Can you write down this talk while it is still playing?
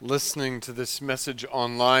listening to this message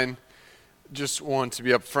online, just want to be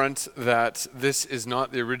upfront that this is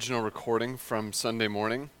not the original recording from Sunday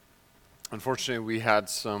morning. Unfortunately, we had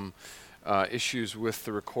some issues with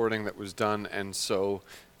the recording that was done, and so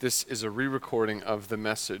this is a re-recording of the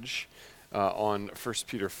message on 1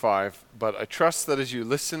 Peter 5. But I trust that as you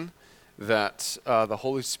listen, that the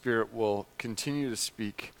Holy Spirit will continue to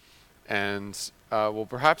speak and will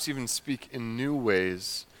perhaps even speak in new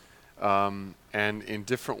ways and in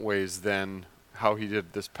different ways than how he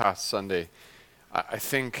did this past Sunday. I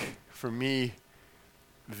think for me,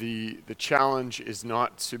 the challenge is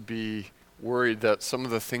not to be worried that some of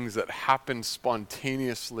the things that happened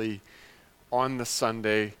spontaneously on the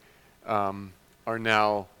Sunday are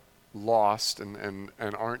now lost and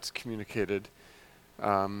aren't communicated.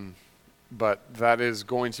 But that is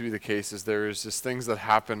going to be the case, is there is just things that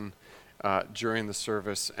happen during the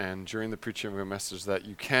service and during the preaching of a message that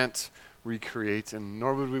you can't recreate, and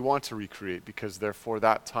nor would we want to recreate, because they're for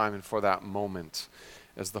that time and for that moment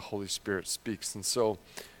as the Holy Spirit speaks. And so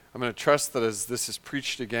I'm going to trust that as this is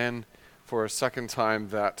preached again for a second time,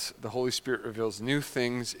 that the Holy Spirit reveals new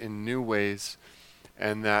things in new ways,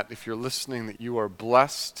 and that if you're listening, that you are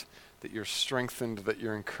blessed, that you're strengthened, that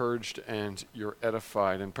you're encouraged, and you're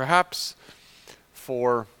edified. And perhaps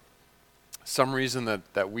for some reason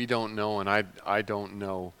that we don't know, and I don't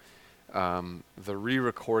know, the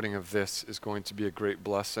re-recording of this is going to be a great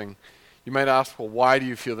blessing. You might ask, well, why do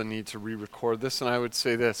you feel the need to re-record this? And I would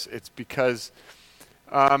say this: it's because,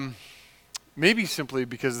 maybe simply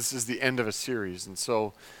because this is the end of a series, and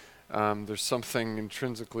so there's something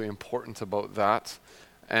intrinsically important about that.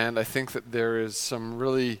 And I think that there is some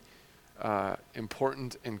really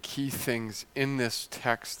important and key things in this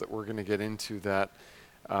text that we're going to get into that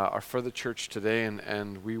are for the church today,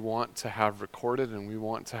 and we want to have recorded, and we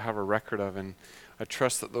want to have a record of. And I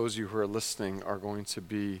trust that those of you who are listening are going to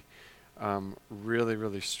be really,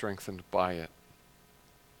 really strengthened by it.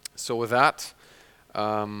 So with that,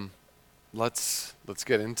 let's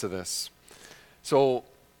get into this. So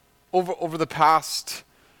over the past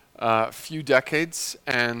few decades,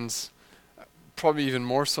 and probably even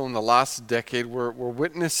more so in the last decade, we're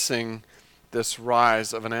witnessing this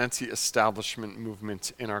rise of an anti-establishment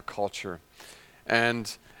movement in our culture.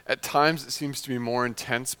 And at times it seems to be more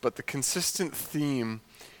intense, but the consistent theme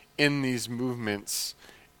in these movements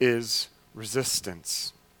is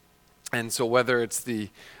resistance. And so whether it's the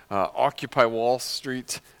Occupy Wall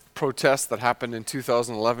Street protest that happened in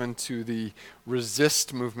 2011 to the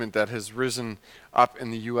resist movement that has risen up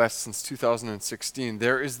in the U.S. since 2016,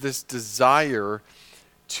 there is this desire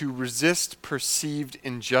to resist perceived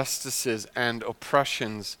injustices and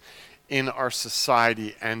oppressions in our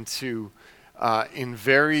society, and to, in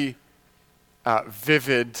very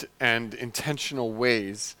vivid and intentional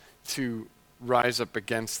ways, to rise up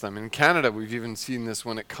against them. In Canada, we've even seen this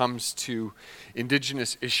when it comes to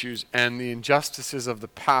Indigenous issues and the injustices of the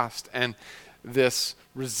past, and this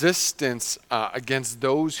resistance against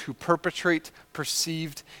those who perpetrate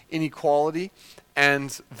perceived inequality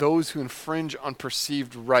and those who infringe on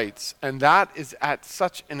perceived rights. And that is at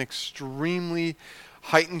such an extremely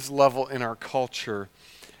heightened level in our culture,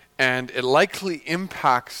 and it likely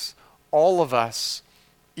impacts all of us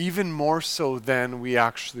even more so than we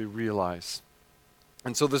actually realize.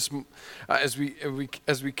 And so this, as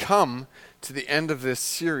we come to the end of this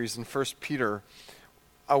series in 1 Peter,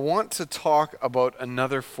 I want to talk about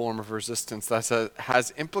another form of resistance that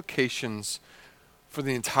has implications for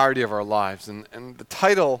the entirety of our lives. And the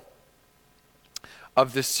title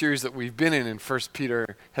of this series that we've been in 1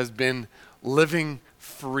 Peter has been Living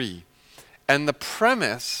Free. And the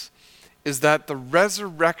premise is that the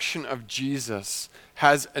resurrection of Jesus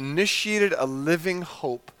has initiated a living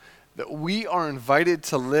hope that we are invited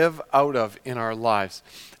to live out of in our lives.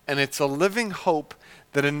 And it's a living hope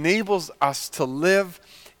that enables us to live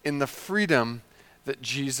in the freedom that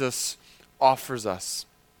Jesus offers us.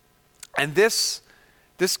 And this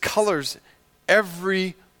colors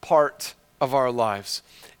every part of our lives.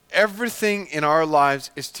 Everything in our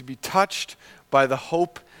lives is to be touched by the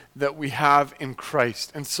hope that we have in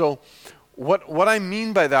Christ. And so what I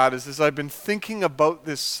mean by that is, as I've been thinking about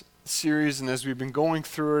this series, and as we've been going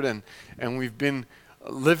through it, and we've been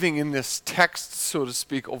living in this text, so to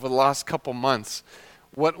speak, over the last couple months,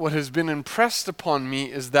 what has been impressed upon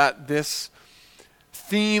me is that this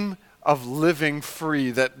theme of living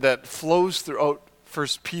free that flows throughout 1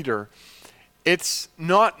 Peter, it's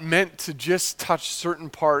not meant to just touch certain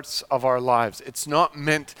parts of our lives. It's not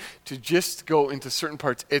meant to just go into certain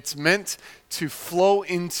parts. It's meant to flow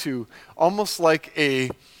into, almost like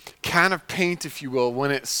a can of paint, if you will,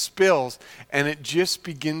 when it spills, and it just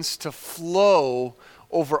begins to flow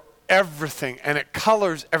over everything, and it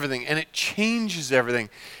colors everything, and it changes everything.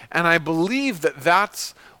 And I believe that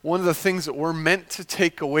that's one of the things that we're meant to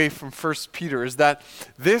take away from 1 Peter, is that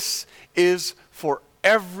this is for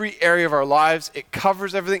every area of our lives. It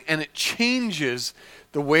covers everything, and it changes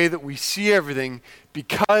the way that we see everything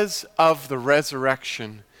because of the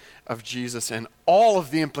resurrection of Jesus and all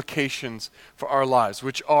of the implications for our lives,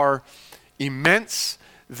 which are immense.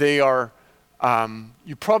 They are,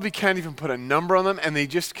 you probably can't even put a number on them, and they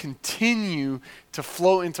just continue to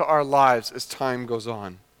flow into our lives as time goes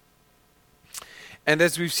on. And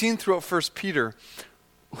as we've seen throughout 1 Peter,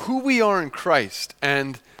 who we are in Christ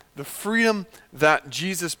and the freedom that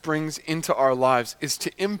Jesus brings into our lives is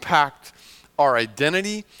to impact our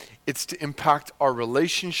identity. It's to impact our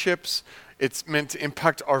relationships. It's meant to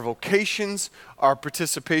impact our vocations, our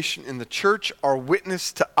participation in the church, our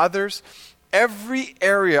witness to others. Every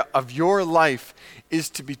area of your life is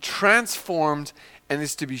to be transformed and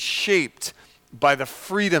is to be shaped by the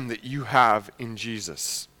freedom that you have in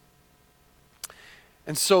Jesus.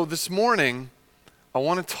 And so this morning, I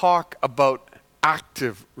want to talk about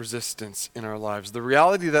active resistance in our lives. The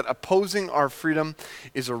reality that opposing our freedom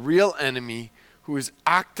is a real enemy who is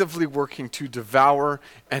actively working to devour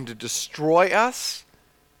and to destroy us,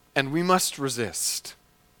 and we must resist.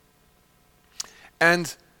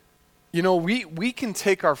 And, you know, we can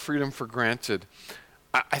take our freedom for granted.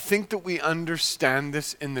 I think that we understand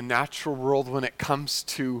this in the natural world when it comes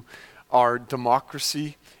to our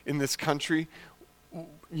democracy in this country.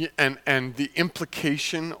 And the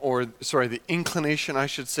implication, the inclination, I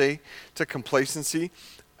should say, to complacency.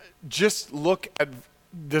 Just look at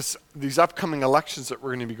these upcoming elections that we're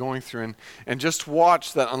going to be going through, and just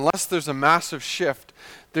watch that unless there's a massive shift,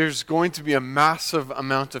 there's going to be a massive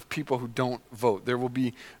amount of people who don't vote. There will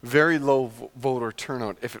be very low voter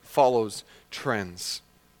turnout if it follows trends.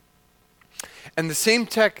 And the same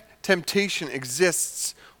temptation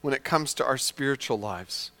exists when it comes to our spiritual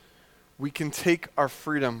lives. We can take our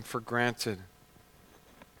freedom for granted.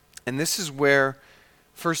 And this is where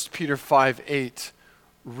 1 Peter 5:8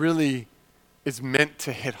 really is meant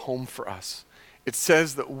to hit home for us. It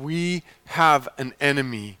says that we have an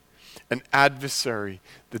enemy, an adversary,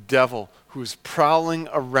 the devil, who is prowling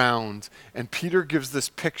around. And Peter gives this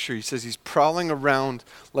picture. He says he's prowling around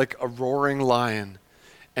like a roaring lion,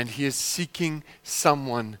 and he is seeking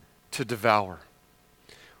someone to devour.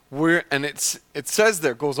 It says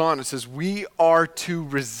there, it goes on, it says, we are to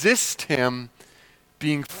resist him,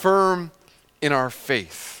 being firm in our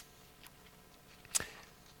faith.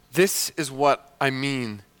 This is what I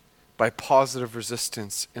mean by positive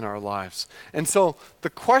resistance in our lives. And so the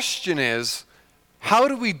question is, how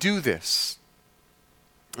do we do this?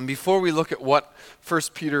 And before we look at what 1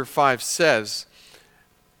 Peter 5 says,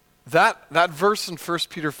 that verse in 1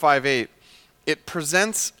 Peter 5:8, it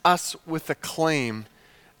presents us with a claim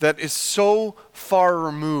that is so far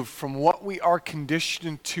removed from what we are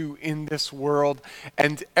conditioned to in this world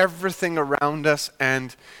and everything around us,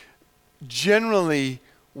 and generally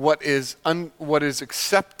what is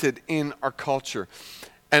accepted in our culture.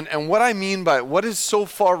 And what I mean by what is so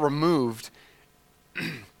far removed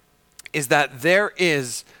is that there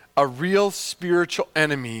is a real spiritual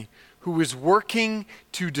enemy who is working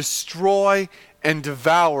to destroy and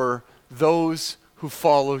devour those who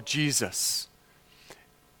follow Jesus.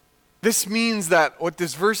 This means that what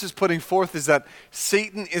this verse is putting forth is that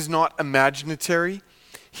Satan is not imaginary.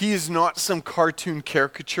 He is not some cartoon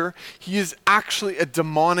caricature. He is actually a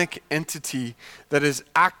demonic entity that is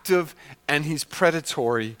active, and he's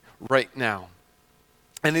predatory right now.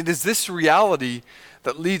 And it is this reality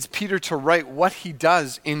that leads Peter to write what he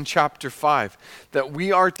does in chapter 5, that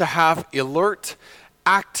we are to have alert,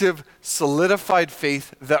 active, solidified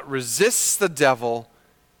faith that resists the devil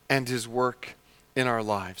and his work in our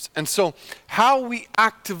lives. And so how we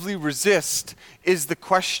actively resist is the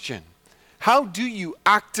question. How do you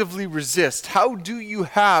actively resist? How do you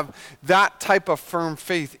have that type of firm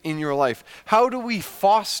faith in your life? How do we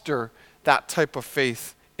foster that type of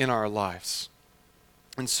faith in our lives?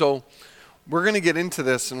 And so we're going to get into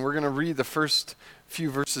this, and we're going to read the first few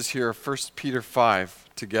verses here of 1 Peter 5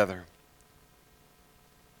 together.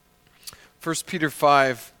 1 Peter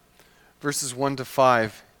 5, verses 1 to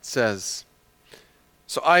 5 says,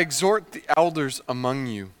 "So I exhort the elders among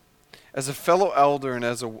you, as a fellow elder and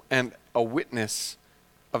as a witness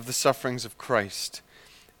of the sufferings of Christ,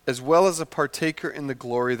 as well as a partaker in the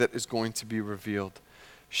glory that is going to be revealed.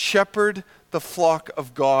 Shepherd the flock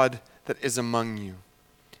of God that is among you,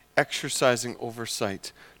 exercising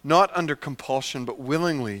oversight, not under compulsion, but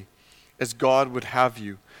willingly, as God would have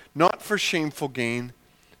you, not for shameful gain,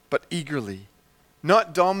 but eagerly,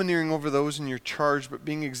 not domineering over those in your charge, but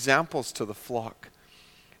being examples to the flock.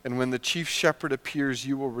 And when the chief shepherd appears,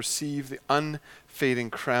 you will receive the unfading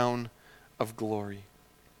crown of glory.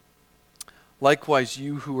 Likewise,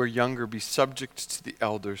 you who are younger, be subject to the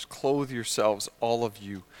elders. Clothe yourselves, all of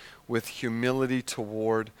you, with humility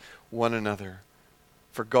toward one another.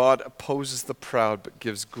 For God opposes the proud, but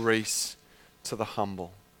gives grace to the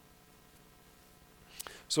humble.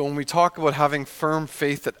 So when we talk about having firm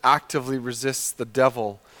faith that actively resists the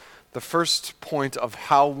devil, the first point of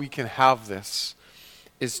how we can have this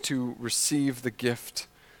is to receive the gift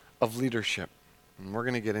of leadership. And we're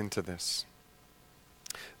going to get into this.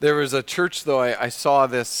 There was a church, though, I saw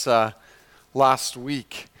this last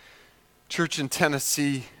week, church in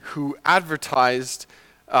Tennessee, who advertised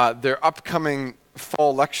their upcoming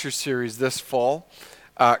fall lecture series this fall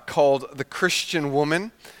called The Christian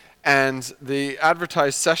Woman. And they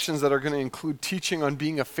advertised sessions that are going to include teaching on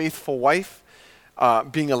being a faithful wife,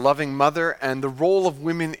 being a loving mother, and the role of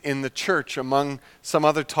women in the church, among some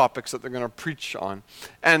other topics that they're going to preach on.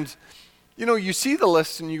 And, you know, you see the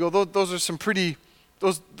list and you go, those are some pretty,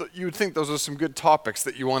 you would think those are some good topics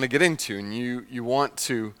that you want to get into and you want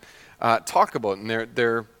to talk about. And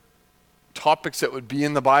they're topics that would be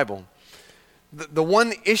in the Bible. The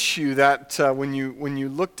one issue that when you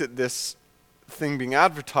looked at this thing being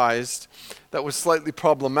advertised that was slightly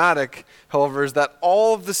problematic, however, is that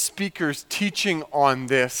all of the speakers teaching on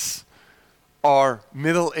this are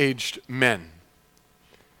middle-aged men.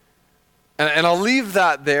 And I'll leave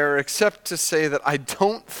that there except to say that I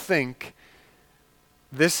don't think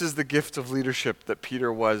this is the gift of leadership that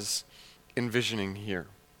Peter was envisioning here.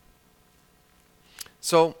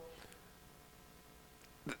 So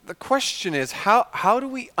the question is, how do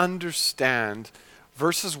we understand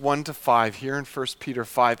verses 1 to 5 here in 1 Peter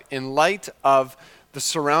 5 in light of the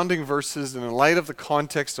surrounding verses and in light of the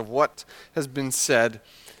context of what has been said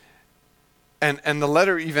and the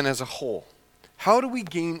letter even as a whole? How do we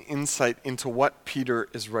gain insight into what Peter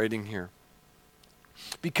is writing here?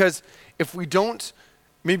 Because if we don't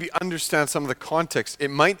maybe understand some of the context, it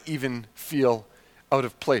might even feel out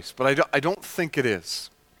of place, but I don't think it is.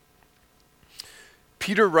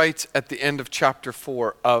 Peter writes at the end of chapter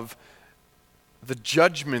 4 of the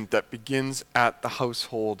judgment that begins at the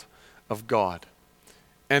household of God.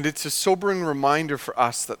 And it's a sobering reminder for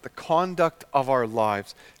us that the conduct of our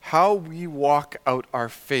lives, how we walk out our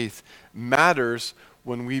faith, matters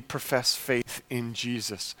when we profess faith in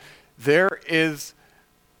Jesus. There is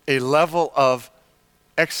a level of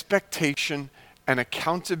expectation and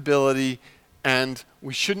accountability, and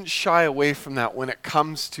we shouldn't shy away from that when it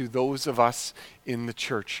comes to those of us in the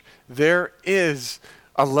church. There is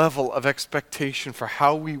a level of expectation for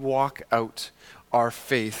how we walk out our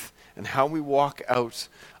faith and how we walk out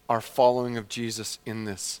our following of Jesus in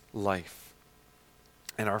this life.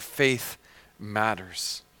 And our faith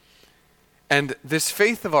matters. And this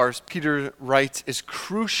faith of ours, Peter writes, is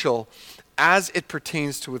crucial as it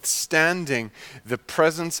pertains to withstanding the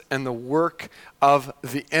presence and the work of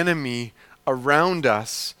the enemy around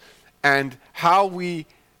us and how we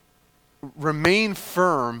remain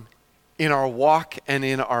firm in our walk and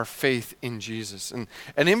in our faith in Jesus. And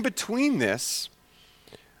in between this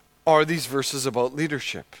are these verses about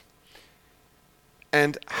leadership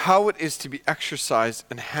and how it is to be exercised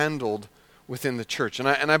and handled within the church. And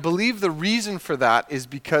I believe the reason for that is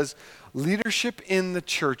because leadership in the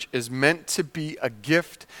church is meant to be a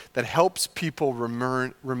gift that helps people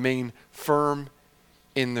remain firm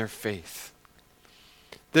in their faith.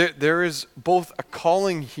 There is both a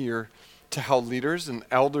calling here to how leaders and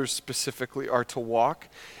elders specifically are to walk,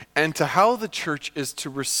 and to how the church is to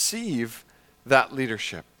receive that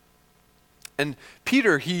leadership. And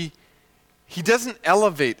Peter, he doesn't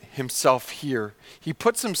elevate himself here. He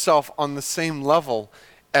puts himself on the same level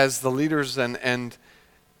as the leaders and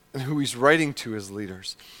who he's writing to as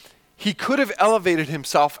leaders. He could have elevated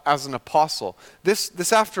himself as an apostle.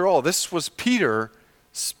 This after all, this was Peter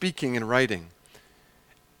speaking and writing.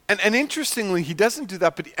 And interestingly, he doesn't do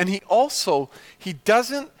that, and he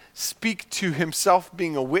doesn't speak to himself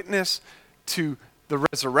being a witness to the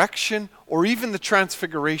resurrection or even the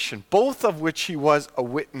transfiguration, both of which he was a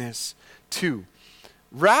witness to.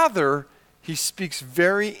 Rather, he speaks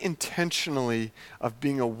very intentionally of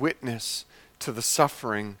being a witness to the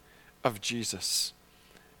suffering of Jesus.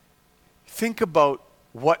 Think about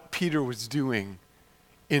what Peter was doing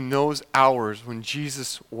in those hours when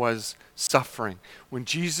Jesus was suffering, when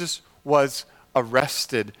Jesus was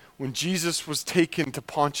arrested, when Jesus was taken to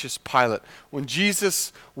Pontius Pilate, when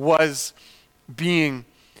Jesus was being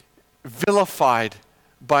vilified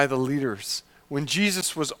by the leaders, when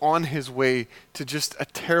Jesus was on his way to just a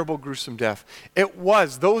terrible, gruesome death.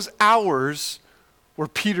 Those hours were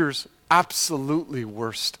Peter's absolutely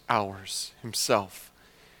worst hours himself.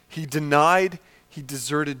 He denied, he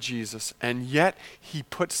deserted Jesus, and yet he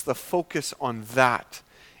puts the focus on that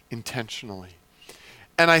intentionally.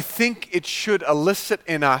 And I think it should elicit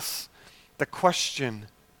in us the question,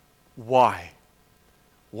 why?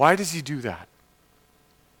 Why does he do that?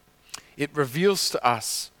 It reveals to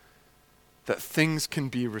us that things can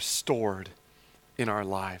be restored in our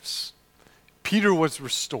lives. Peter was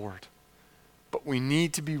restored, but we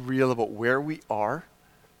need to be real about where we are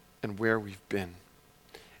and where we've been.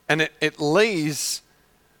 And it lays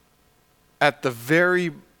on the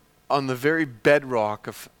very bedrock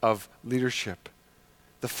of leadership,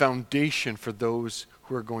 the foundation for those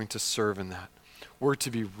who are going to serve in that. We're to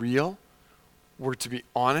be real, we're to be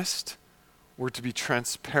honest, we're to be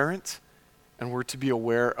transparent, and we're to be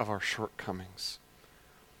aware of our shortcomings.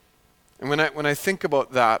 And when I think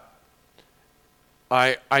about that,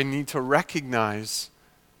 I need to recognize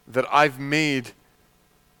that I've made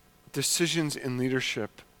decisions in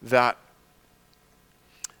leadership that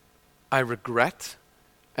I regret,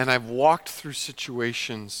 and I've walked through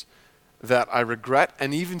situations that I regret,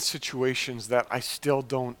 and even situations that I still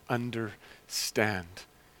don't understand.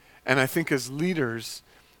 And I think as leaders,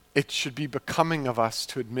 it should be becoming of us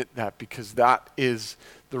to admit that, because that is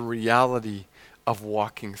the reality of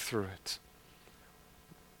walking through it.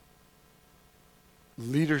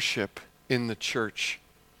 Leadership in the church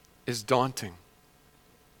is daunting.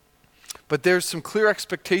 But there's some clear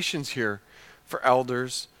expectations here for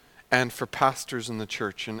elders and for pastors in the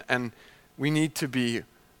church. And we need to be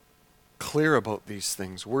clear about these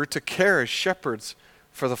things. We're to care as shepherds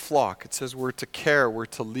for the flock. It says we're to care, we're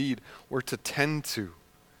to lead, we're to tend to.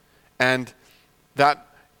 And that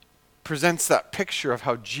presents that picture of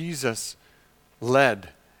how Jesus led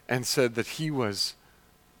and said that he was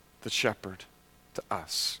the shepherd to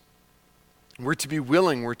us. We're to be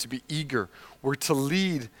willing, we're to be eager, we're to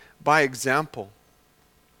lead by example.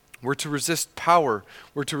 We're to resist power,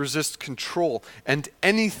 we're to resist control, and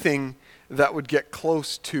anything that would get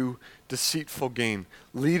close to deceitful gain.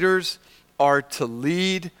 Leaders are to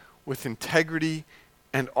lead with integrity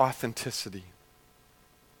and authenticity.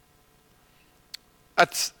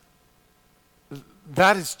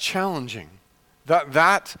 That is challenging.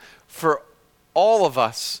 That for all of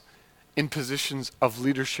us in positions of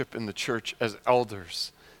leadership in the church as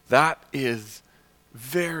elders, that is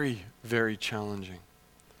very, very challenging.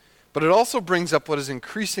 But it also brings up what is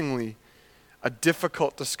increasingly a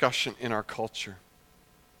difficult discussion in our culture.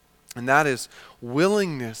 And that is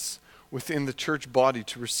willingness within the church body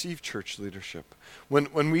to receive church leadership.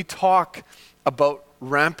 When we talk about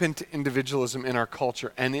rampant individualism in our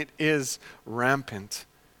culture, and it is rampant,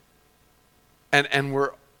 and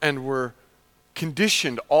we're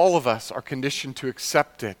conditioned, all of us are conditioned to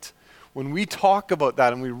accept it. When we talk about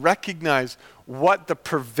that and we recognize what the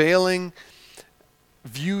prevailing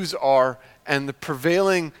views are and the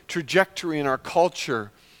prevailing trajectory in our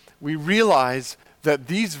culture, we realize that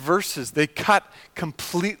these verses, they cut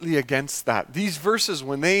completely against that. These verses,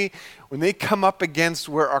 when they come up against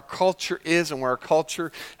where our culture is and where our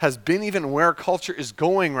culture has been, even where our culture is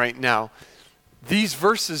going right now, these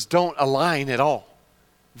verses don't align at all.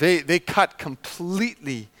 They cut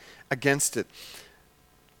completely against it.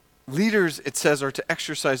 Leaders, it says, are to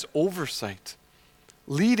exercise oversight,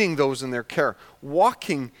 leading those in their care,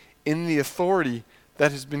 walking in the authority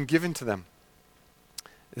that has been given to them.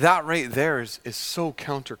 That right there is so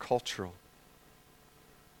countercultural.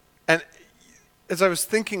 And as I was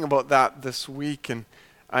thinking about that this week, and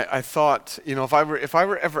I thought, if I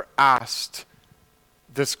were ever asked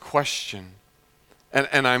this question,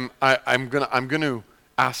 and I'm gonna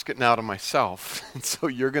ask it now to myself, and so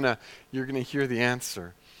you're gonna hear the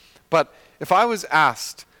answer. But if I was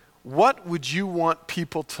asked, what would you want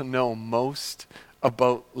people to know most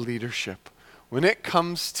about leadership? When it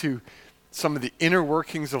comes to some of the inner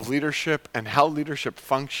workings of leadership and how leadership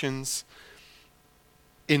functions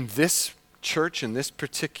in this church, in this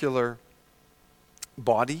particular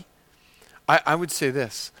body, I would say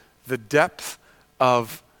this: the depth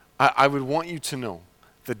of, I would want you to know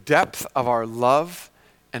the depth of our love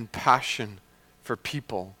and passion for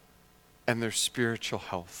people and their spiritual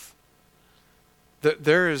health.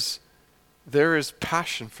 There is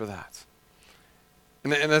passion for that.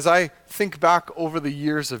 And as I think back over the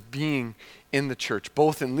years of being in the church,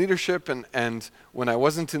 both in leadership and when I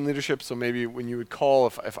wasn't in leadership, so maybe when you would call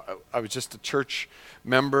if I was just a church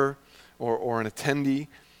member or an attendee,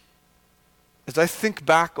 as I think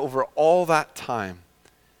back over all that time,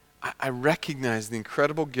 I recognize the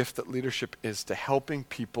incredible gift that leadership is to helping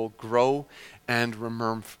people grow and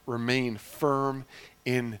remain firm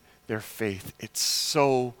in their faith. It's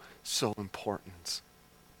so, so important.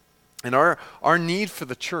 And our need for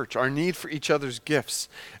the church, our need for each other's gifts,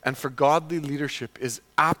 and for godly leadership is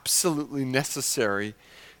absolutely necessary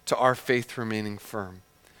to our faith remaining firm.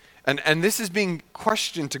 And this is being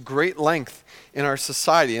questioned to great length in our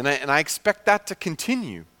society, and I expect that to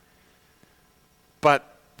continue. But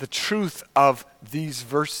the truth of these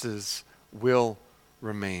verses will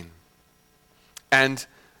remain. And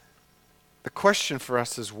the question for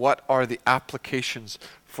us is, what are the applications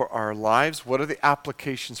for our lives? What are the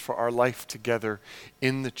applications for our life together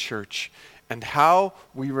in the church? And how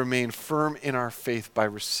we remain firm in our faith by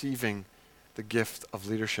receiving the gift of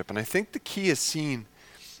leadership. And I think the key is seen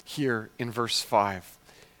here in verse 5.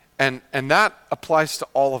 And that applies to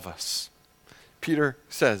all of us. Peter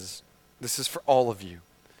says, this is for all of you.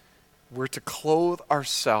 We're to clothe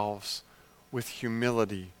ourselves with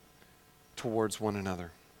humility towards one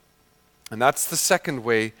another. And that's the second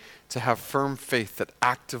way to have firm faith that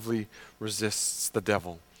actively resists the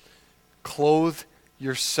devil. Clothe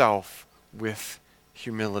yourself with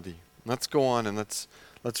humility. Let's go on and let's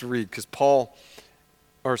read, because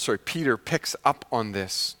Peter picks up on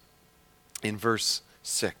this in verse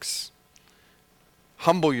 6.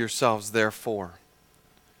 Humble yourselves, therefore,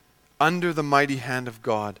 under the mighty hand of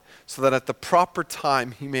God, so that at the proper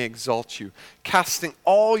time he may exalt you, casting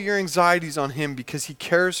all your anxieties on him because he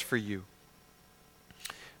cares for you.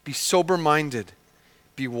 Be sober-minded,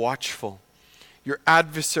 be watchful. Your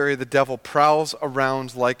adversary, the devil, prowls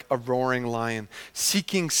around like a roaring lion,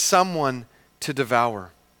 seeking someone to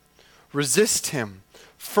devour. Resist him,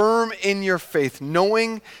 firm in your faith,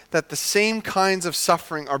 knowing that the same kinds of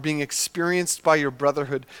suffering are being experienced by your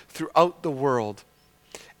brotherhood throughout the world.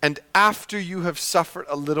 And after you have suffered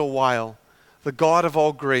a little while, the God of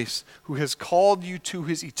all grace, who has called you to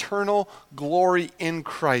his eternal glory in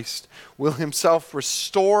Christ, will himself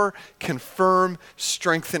restore, confirm,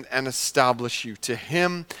 strengthen, and establish you. To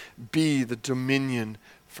him be the dominion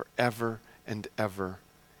forever and ever.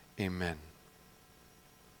 Amen.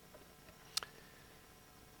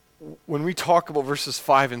 When we talk about verses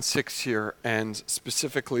 5 and 6 here, and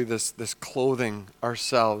specifically this clothing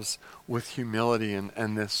ourselves with humility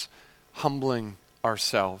and this humbling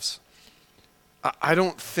ourselves, I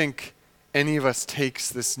don't think any of us takes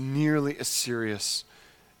this nearly as serious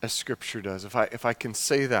as Scripture does, if I can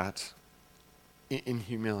say that in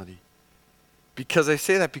humility. Because I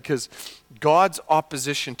say that because God's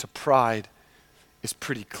opposition to pride is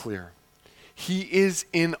pretty clear. He is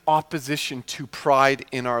in opposition to pride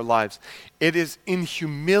in our lives. It is in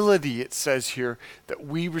humility, it says here, that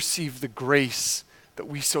we receive the grace that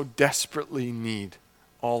we so desperately need,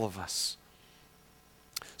 all of us.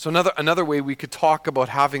 So another way we could talk about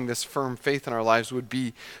having this firm faith in our lives would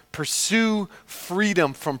be pursue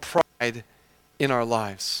freedom from pride in our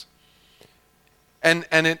lives. And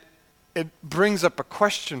it brings up a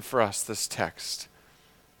question for us, this text.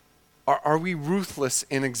 Are we ruthless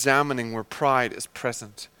in examining where pride is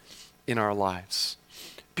present in our lives?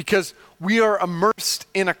 Because we are immersed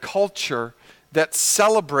in a culture that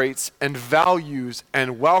celebrates and values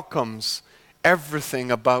and welcomes everything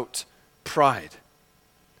about pride.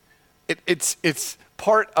 It's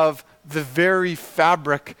part of the very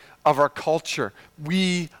fabric of our culture.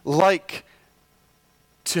 We like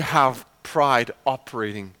to have pride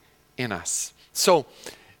operating in us. So,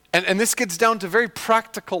 and this gets down to very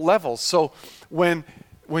practical levels. So when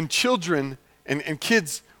children and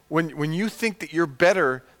kids, when you think that you're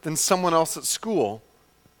better than someone else at school,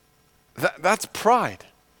 that's pride.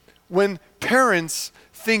 When parents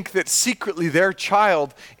think that secretly their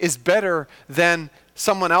child is better than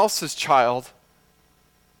someone else's child,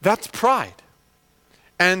 that's pride.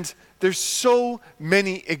 And there's so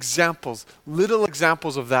many examples, little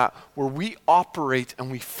examples of that, where we operate and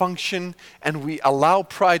we function and we allow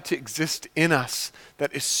pride to exist in us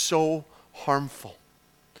that is so harmful.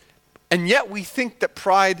 And yet we think that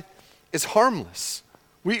pride is harmless.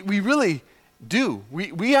 We really do.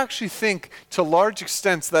 We actually think to large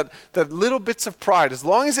extents that little bits of pride, as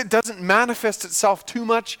long as it doesn't manifest itself too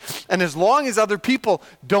much, and as long as other people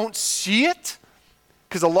don't see it,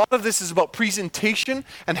 because a lot of this is about presentation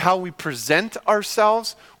and how we present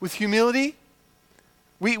ourselves with humility,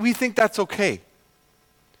 we think that's okay.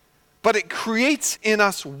 But it creates in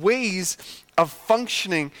us ways of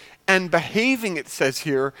functioning and behaving, it says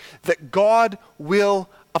here, that God will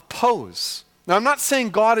oppose. Now, I'm not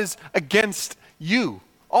saying God is against you.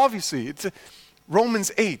 Obviously,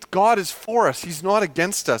 Romans 8, God is for us. He's not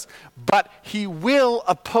against us. But he will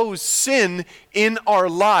oppose sin in our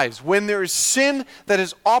lives. When there is sin that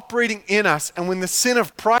is operating in us, and when the sin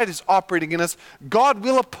of pride is operating in us, God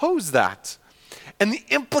will oppose that. And the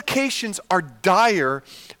implications are dire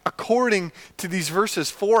according to these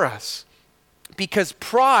verses for us. Because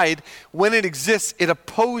pride, when it exists, it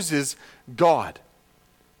opposes God.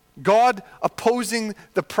 God opposing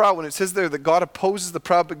the proud. When it says there that God opposes the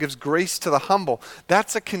proud but gives grace to the humble,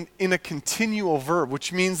 that's in a continual verb,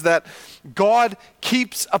 which means that God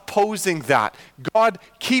keeps opposing that. God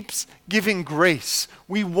keeps giving grace.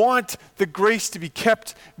 We want the grace to be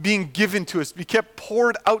kept being given to us, be kept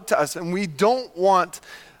poured out to us, and we don't want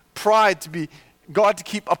God to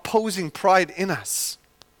keep opposing pride in us.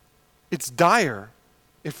 It's dire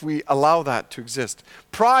if we allow that to exist.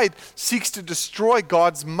 Pride seeks to destroy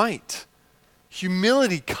God's might.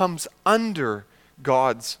 Humility comes under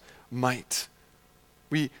God's might.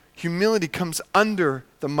 Humility comes under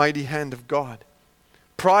the mighty hand of God.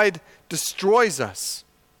 Pride destroys us.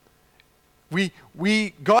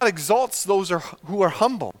 God exalts those who are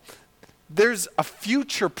humble. There's a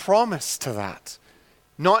future promise to that.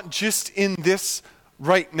 Not just in this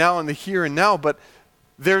right now, in the here and now, but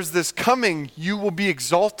there's this coming, you will be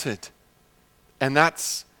exalted. And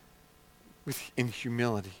that's in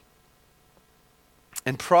humility.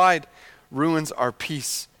 And pride ruins our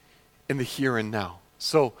peace in the here and now.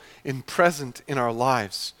 So, in our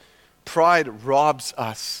lives, pride robs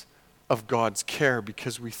us of God's care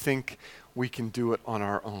because we think we can do it on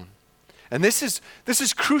our own. And this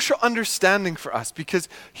is crucial understanding for us because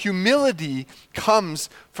humility comes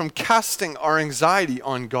from casting our anxiety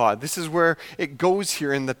on God. This is where it goes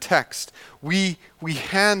here in the text. We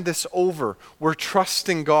hand this over. We're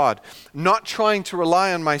trusting God, not trying to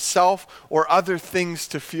rely on myself or other things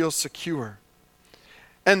to feel secure.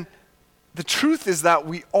 And the truth is that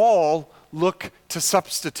we all look to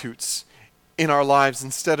substitutes in our lives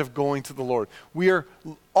instead of going to the Lord.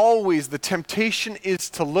 The temptation is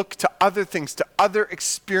to look to other things, to other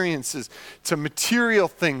experiences, to material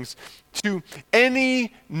things, to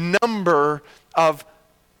any number of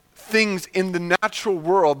things in the natural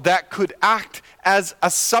world that could act as a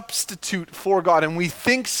substitute for God. And we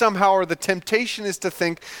think somehow, or the temptation is to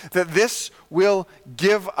think that this will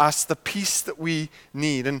give us the peace that we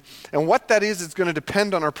need. And what that is going to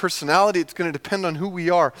depend on our personality. It's going to depend on who we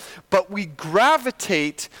are. But we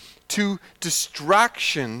gravitate to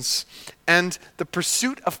distractions and the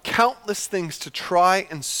pursuit of countless things to try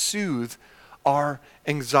and soothe our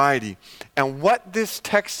anxiety. And what this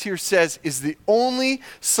text here says is the only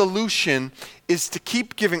solution is to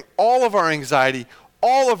keep giving all of our anxiety,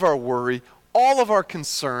 all of our worry, all of our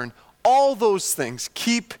concern, all those things,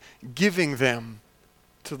 keep giving them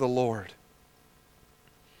to the Lord.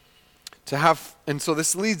 And so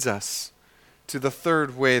this leads us to the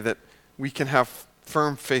third way that we can have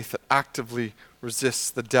firm faith that actively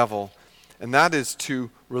resists the devil, and that is to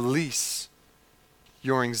release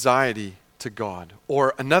your anxiety to God.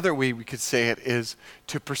 Or another way we could say it is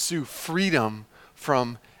to pursue freedom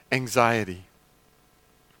from anxiety.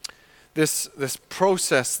 This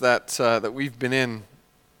process that we've been in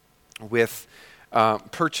with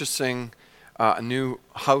purchasing a new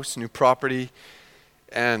house, new property,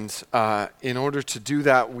 and in order to do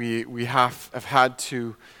that, we have had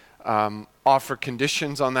to offer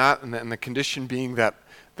conditions on that, and the condition being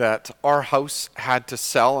that our house had to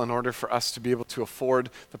sell in order for us to be able to afford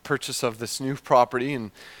the purchase of this new property.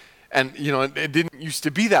 And you know, it didn't used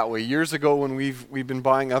to be that way. Years ago, when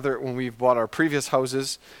we've bought our previous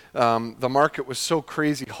houses, the market was so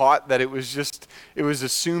crazy hot that it was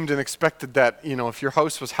assumed and expected that, you know, if your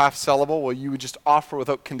house was half sellable, well, you would just offer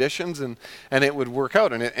without conditions and it would work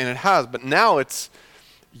out, and it has. But now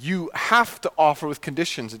you have to offer with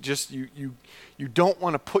conditions. It just you don't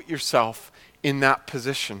want to put yourself in that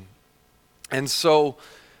position. And so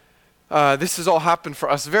this has all happened for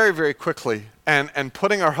us very, very quickly. And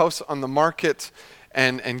putting our house on the market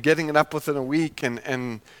and getting it up within a week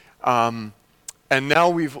and now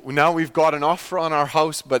we've got an offer on our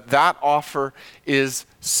house, but that offer is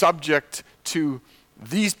subject to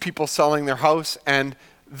these people selling their house, and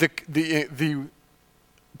the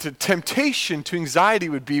temptation to anxiety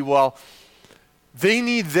would be, well, they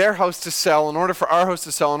need their house to sell in order for our house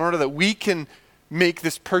to sell, in order that we can make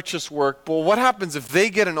this purchase work. Well, what happens if they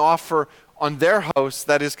get an offer on their house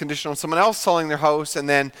that is conditional on someone else selling their house, and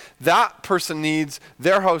then that person needs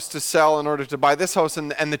their house to sell in order to buy this house,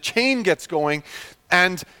 and the chain gets going?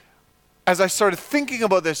 And as I started thinking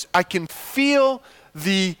about this, I can feel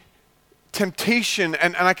the temptation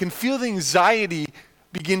and I can feel the anxiety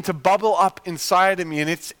begin to bubble up inside of me.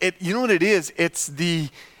 And you know what it is? It's the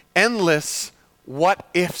endless what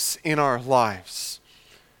ifs in our lives.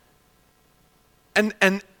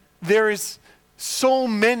 And there is so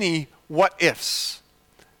many what ifs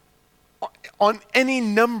on any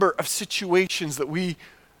number of situations that we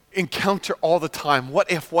encounter all the time.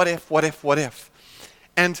 What if, what if, what if, what if?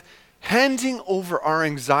 And handing over our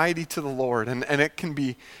anxiety to the Lord, and it can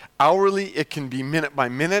be hourly, it can be minute by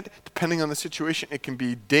minute, depending on the situation, it can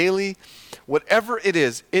be daily. Whatever it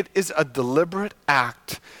is a deliberate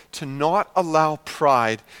act to not allow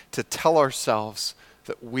pride to tell ourselves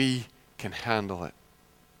that we can handle it.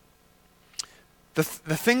 The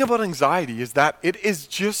thing about anxiety is that it has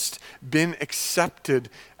just been accepted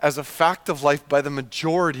as a fact of life by the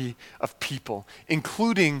majority of people,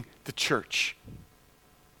 including the church.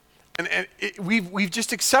 And we've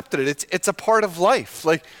just accepted it. It's a part of life.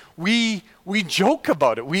 Like we joke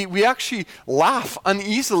about it. We actually laugh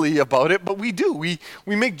uneasily about it, but we do. We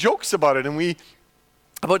make jokes about it, and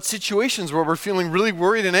about situations where we're feeling really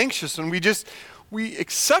worried and anxious, and we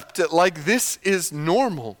accept it like this is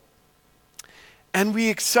normal. And we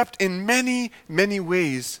accept in many, many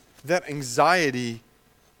ways that anxiety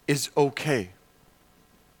is okay.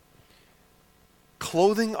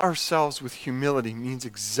 Clothing ourselves with humility means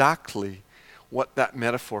exactly what that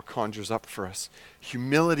metaphor conjures up for us.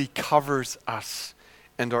 Humility covers us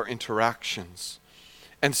and our interactions.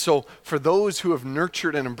 And so for those who have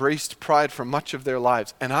nurtured and embraced pride for much of their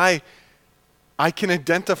lives, and I can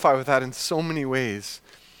identify with that in so many ways,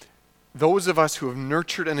 those of us who have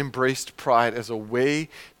nurtured and embraced pride as a way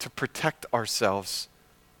to protect ourselves,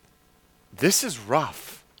 this is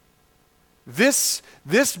rough. This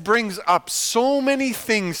brings up so many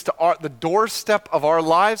things to the doorstep of our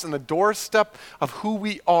lives and the doorstep of who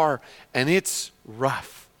we are, and it's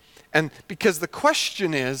rough. And because the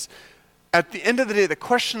question is, at the end of the day, the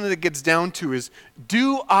question that it gets down to is,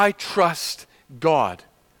 do I trust God?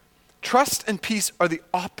 Trust and peace are the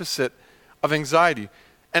opposite of anxiety.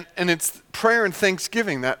 And it's prayer and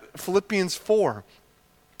thanksgiving that Philippians 4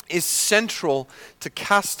 is central to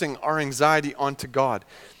casting our anxiety onto God,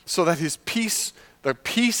 so that his peace, the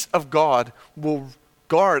peace of God, will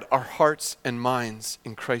guard our hearts and minds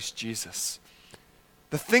in Christ Jesus.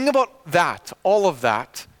 The thing about that, all of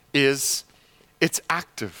that, is it's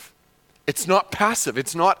active. It's not passive.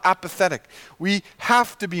 It's not apathetic. We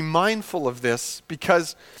have to be mindful of this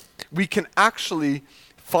because we can actually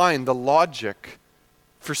find the logic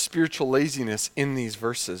for spiritual laziness in these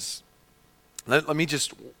verses. Let me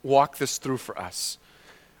just walk this through for us.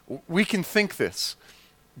 We can think this.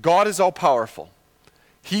 God is all-powerful.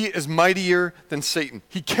 He is mightier than Satan.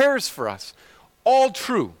 He cares for us. All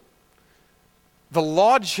true. The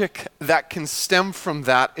logic that can stem from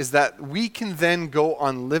that is that we can then go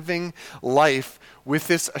on living life with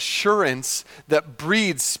this assurance that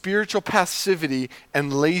breeds spiritual passivity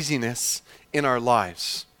and laziness in our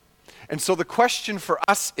lives. And so the question for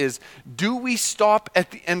us is, do we stop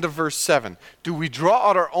at the end of verse 7? Do we draw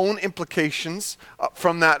out our own implications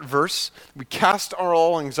from that verse? We cast our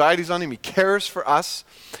all anxieties on him. He cares for us.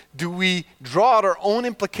 Do we draw out our own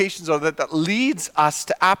implications of that leads us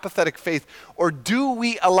to apathetic faith? Or do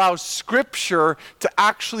we allow Scripture to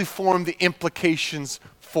actually form the implications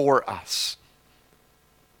for us?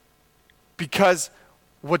 Because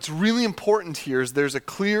what's really important here is there's a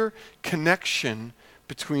clear connection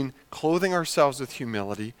between clothing ourselves with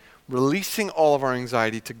humility, releasing all of our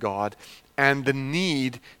anxiety to God, and the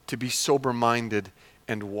need to be sober-minded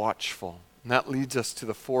and watchful. And that leads us to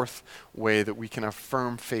the fourth way that we can have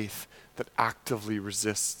firm faith that actively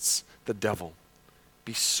resists the devil.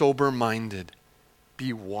 Be sober-minded.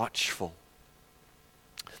 Be watchful.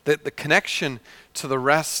 The connection to the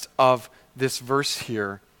rest of this verse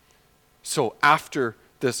here, so after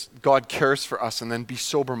this, God cares for us, and then be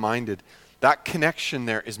sober-minded. That connection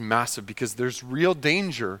there is massive because there's real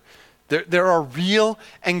danger. There are real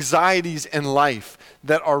anxieties in life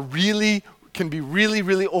that can be really,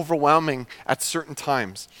 really overwhelming at certain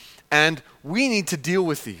times. And we need to deal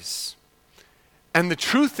with these. And the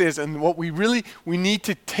truth is, and what we need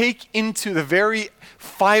to take into the very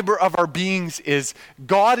fiber of our beings is,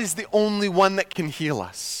 God is the only one that can heal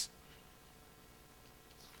us.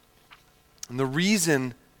 And the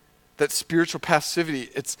reason that spiritual passivity,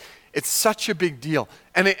 it's such a big deal,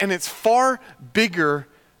 and it's far bigger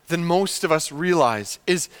than most of us realize,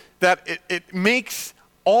 is that it makes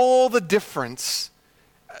all the difference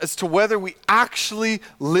as to whether we actually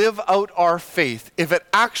live out our faith, if it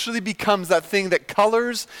actually becomes that thing that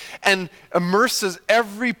colors and immerses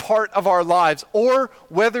every part of our lives, or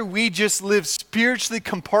whether we just live spiritually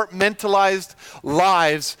compartmentalized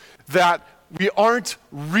lives that we aren't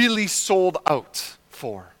really sold out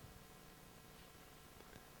for.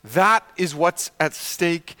 That is what's at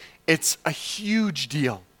stake. It's a huge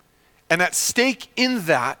deal. And at stake in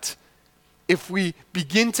that, if we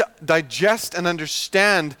begin to digest and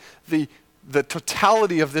understand the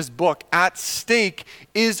totality of this book, at stake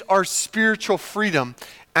is our spiritual freedom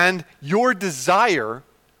and your desire,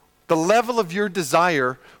 the level of your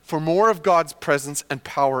desire for more of God's presence and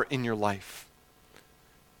power in your life.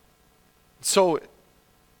 So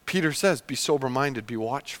Peter says, be sober-minded, be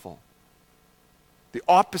watchful. The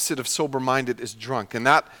opposite of sober-minded is drunk. And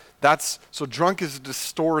so drunk is a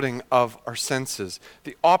distorting of our senses.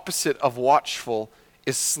 The opposite of watchful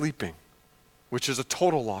is sleeping, which is a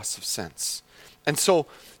total loss of sense. And so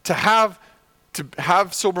to have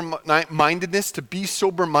sober-mindedness, to be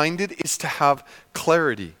sober-minded, is to have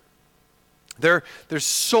clarity. There's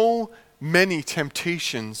so many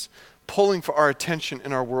temptations pulling for our attention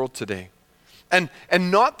in our world today. And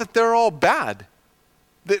not that they're all bad.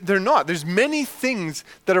 They're not. There's many things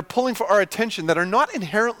that are pulling for our attention that are not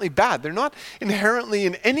inherently bad. They're not inherently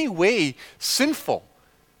in any way sinful.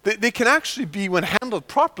 They can actually be, when handled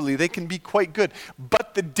properly, they can be quite good.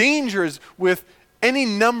 But the dangers with any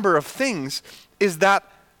number of things is that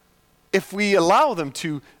if we allow them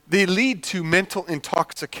to, they lead to mental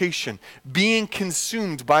intoxication, being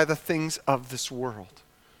consumed by the things of this world.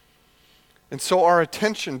 And so our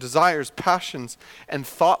attention, desires, passions, and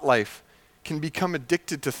thought life can become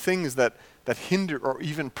addicted to things that hinder or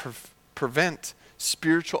even prevent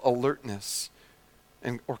spiritual alertness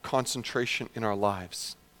or concentration in our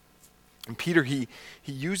lives. And Peter, he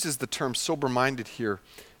uses the term sober-minded here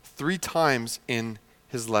 3 times in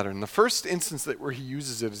his letter. And the first instance where he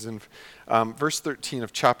uses it is in verse 13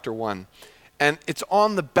 of chapter 1. And it's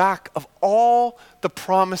on the back of all the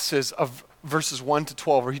promises of verses 1 to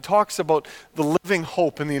 12, where he talks about the living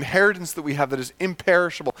hope and the inheritance that we have that is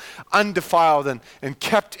imperishable, undefiled, and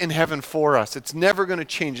kept in heaven for us. It's never going to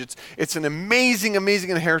change. It's an amazing, amazing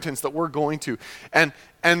inheritance that we're going to. And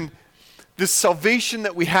this salvation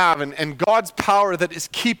that we have and God's power that is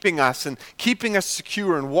keeping us and keeping us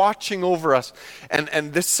secure and watching over us,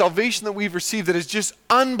 and this salvation that we've received that is just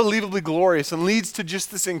unbelievably glorious and leads to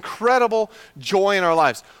just this incredible joy in our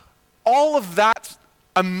lives. All of that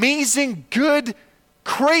amazing, good,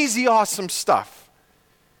 crazy, awesome stuff.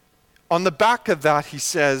 On the back of that, he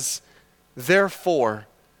says, therefore,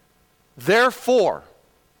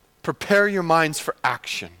 prepare your minds for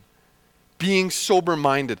action, being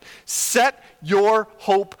sober-minded. Set your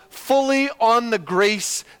hope fully on the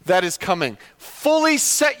grace that is coming. Fully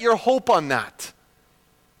set your hope on that.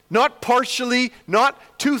 Not partially, not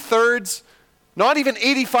 2/3, not even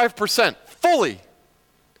 85%. Fully.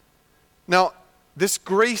 Now, this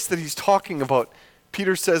grace that he's talking about,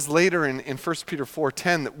 Peter says later in 1 Peter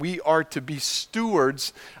 4:10 that we are to be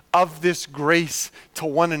stewards of this grace to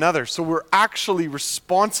one another. So we're actually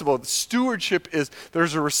responsible. The stewardship is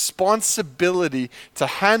there's a responsibility to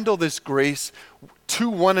handle this grace to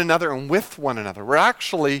one another and with one another.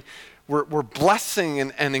 We're blessing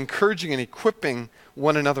and encouraging and equipping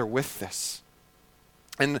one another with this.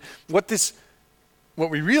 And what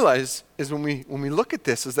we realize is when we look at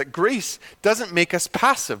this is that grace doesn't make us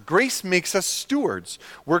passive. Grace makes us stewards.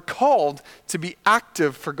 We're called to be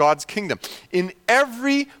active for God's kingdom. In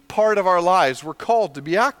every part of our lives, we're called to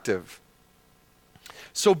be active.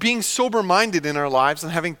 So being sober-minded in our lives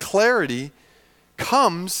and having clarity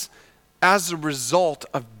comes as a result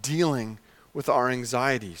of dealing with our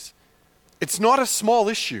anxieties. It's not a small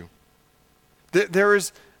issue. There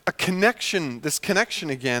is this connection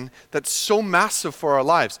again, that's so massive for our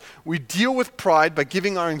lives. We deal with pride by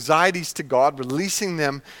giving our anxieties to God, releasing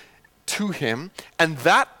them to Him, and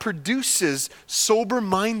that produces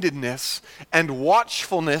sober-mindedness and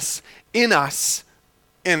watchfulness in us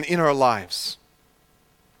and in our lives.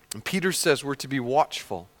 And Peter says we're to be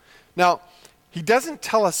watchful. Now, he doesn't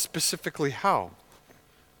tell us specifically how,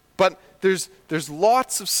 but there's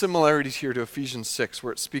lots of similarities here to Ephesians 6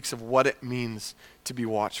 where it speaks of what it means to be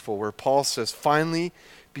watchful, where Paul says, finally,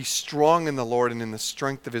 be strong in the Lord and in the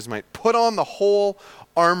strength of His might. Put on the whole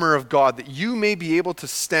armor of God that you may be able to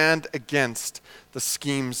stand against the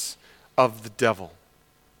schemes of the devil.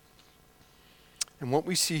 And what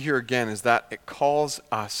we see here again is that it calls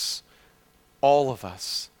us, all of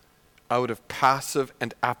us, out of passive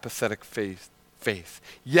and apathetic faith.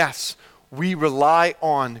 Yes, we rely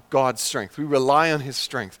on God's strength. We rely on His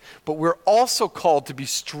strength. But we're also called to be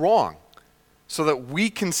strong so that we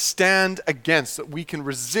can stand against, that we can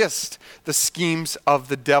resist the schemes of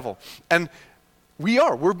the devil. And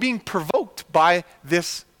we're being provoked by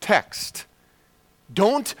this text.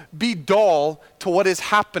 Don't be dull to what is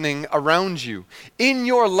happening around you. In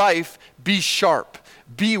your life, be sharp.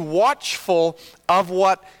 Be watchful of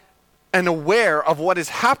what and aware of what is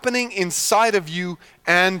happening inside of you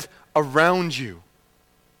and around you.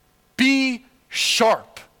 Be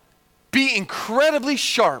sharp. Be incredibly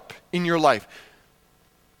sharp in your life.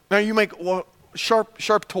 Now you might, well,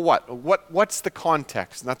 sharp to what? What's the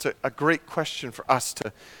context? And that's a great question for us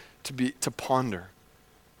to ponder.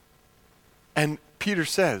 And Peter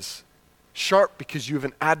says, sharp because you have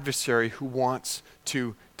an adversary who wants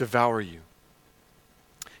to devour you.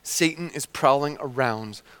 Satan is prowling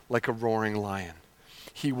around like a roaring lion.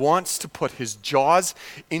 He wants to put his jaws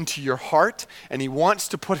into your heart, and he wants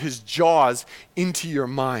to put his jaws into your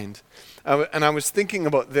mind. And I was thinking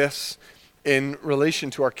about this in relation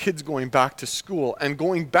to our kids going back to school and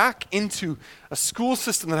going back into a school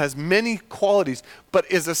system that has many qualities, but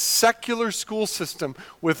is a secular school system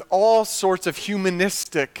with all sorts of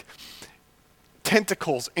humanistic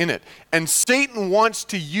tentacles in it. And Satan wants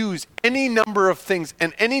to use any number of things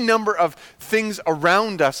and any number of things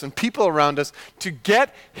around us and people around us to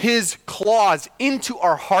get his claws into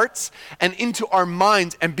our hearts and into our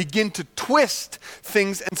minds and begin to twist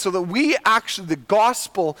things, and so that the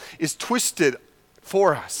gospel is twisted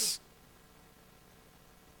for us.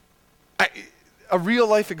 A real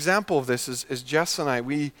life example of this is Jess and I.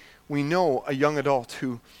 We know a young adult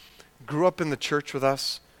who grew up in the church with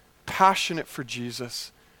us, passionate for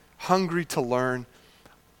Jesus, hungry to learn,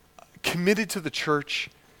 committed to the church.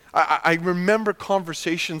 I remember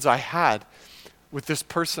conversations I had with this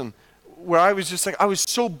person where I was just like, I was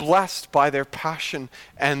so blessed by their passion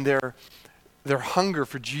and their hunger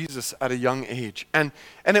for Jesus at a young age. And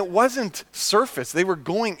it wasn't surface. They were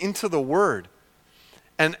going into the Word.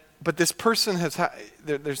 But this person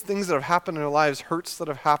there's things that have happened in their lives, hurts that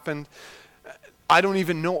have happened. I don't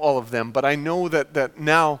even know all of them, but I know that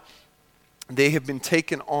now they have been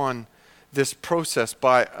taken on this process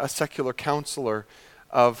by a secular counselor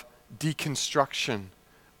of deconstruction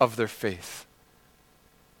of their faith.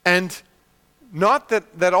 And not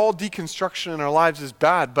that all deconstruction in our lives is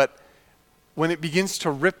bad, but when it begins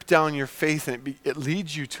to rip down your faith and it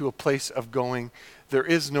leads you to a place of going, there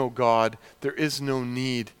is no God, there is no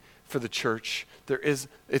need for the church,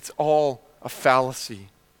 it's all a fallacy.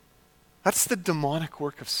 That's the demonic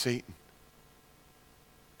work of Satan.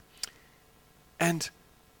 And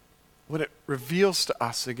what it reveals to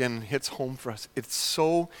us, again, hits home for us, it's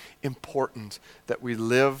so important that we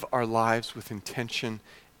live our lives with intention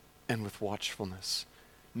and with watchfulness.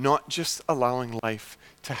 Not just allowing life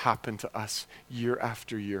to happen to us year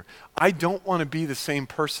after year. I don't want to be the same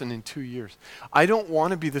person in 2 years. I don't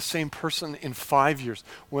want to be the same person in 5 years.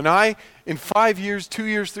 In 5 years, 2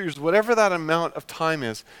 years, 3 years, whatever that amount of time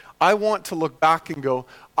is, I want to look back and go,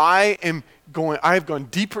 I have gone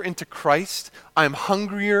deeper into Christ. I'm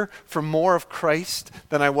hungrier for more of Christ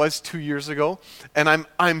than I was 2 years ago. And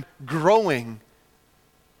I'm growing,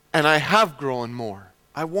 and I have grown more.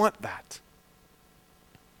 I want that.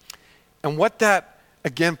 And what that,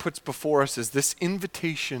 again, puts before us is this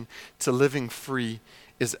invitation to living free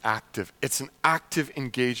is active. It's an active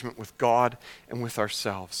engagement with God and with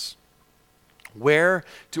ourselves. Where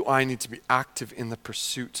do I need to be active in the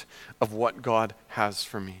pursuit of what God has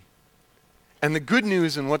for me? And the good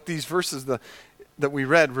news in what these verses that we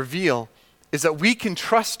read reveal is that we can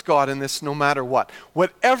trust God in this no matter what.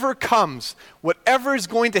 Whatever comes, whatever is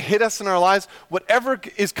going to hit us in our lives, whatever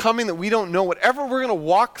is coming that we don't know, whatever we're going to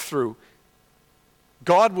walk through,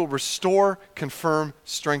 God will restore, confirm,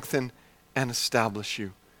 strengthen, and establish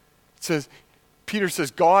you. Peter says,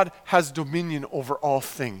 God has dominion over all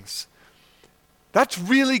things. That's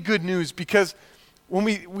really good news, because when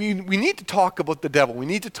we need to talk about the devil, we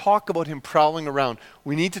need to talk about him prowling around.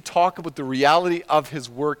 We need to talk about the reality of his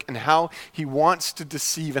work and how he wants to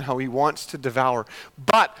deceive and how he wants to devour.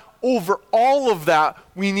 But over all of that,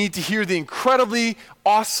 we need to hear the incredibly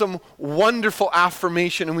awesome, wonderful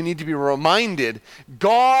affirmation, and we need to be reminded,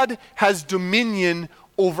 God has dominion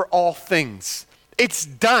over all things. It's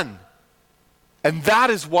done. And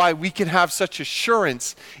that is why we can have such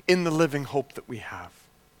assurance in the living hope that we have.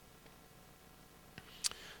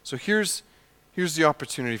 So here's the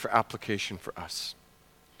opportunity for application for us.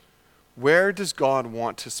 Where does God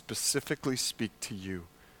want to specifically speak to you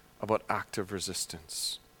about active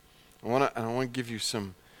resistance? I want to give you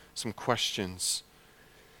some questions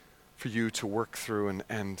for you to work through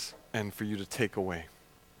and for you to take away.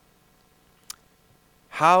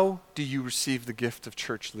 How do you receive the gift of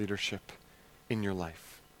church leadership in your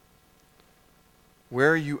life?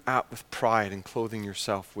 Where are you at with pride and clothing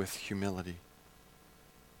yourself with humility?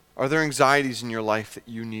 Are there anxieties in your life that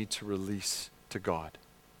you need to release to God?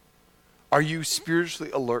 Are you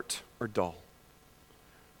spiritually alert or dull?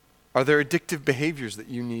 Are there addictive behaviors that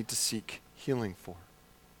you need to seek healing for?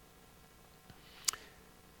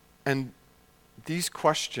 And these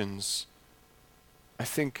questions, I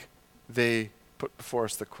think they put before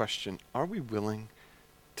us the question, are we willing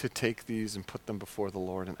to take these and put them before the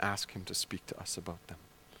Lord and ask him to speak to us about them?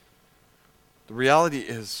 The reality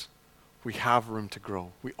is we have room to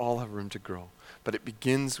grow. We all have room to grow. But it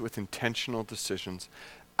begins with intentional decisions,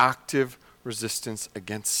 active resistance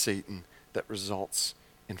against Satan that results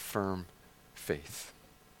in firm faith.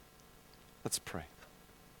 Let's pray.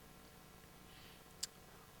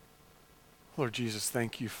 Lord Jesus,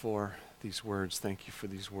 thank you for these words. Thank you for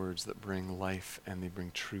these words that bring life and they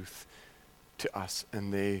bring truth to us.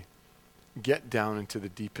 And they get down into the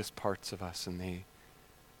deepest parts of us and they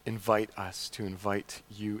invite us to invite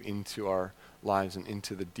you into our lives and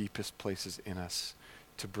into the deepest places in us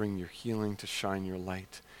to bring your healing, to shine your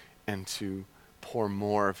light, and to pour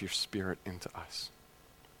more of your Spirit into us.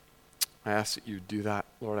 I ask that you would do that.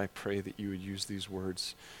 Lord, I pray that you would use these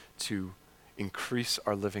words to increase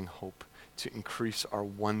our living hope, to increase our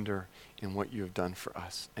wonder in what you have done for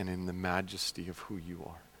us and in the majesty of who you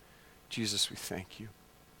are. Jesus, we thank you.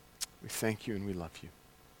 We thank you and we love you.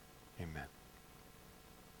 Amen.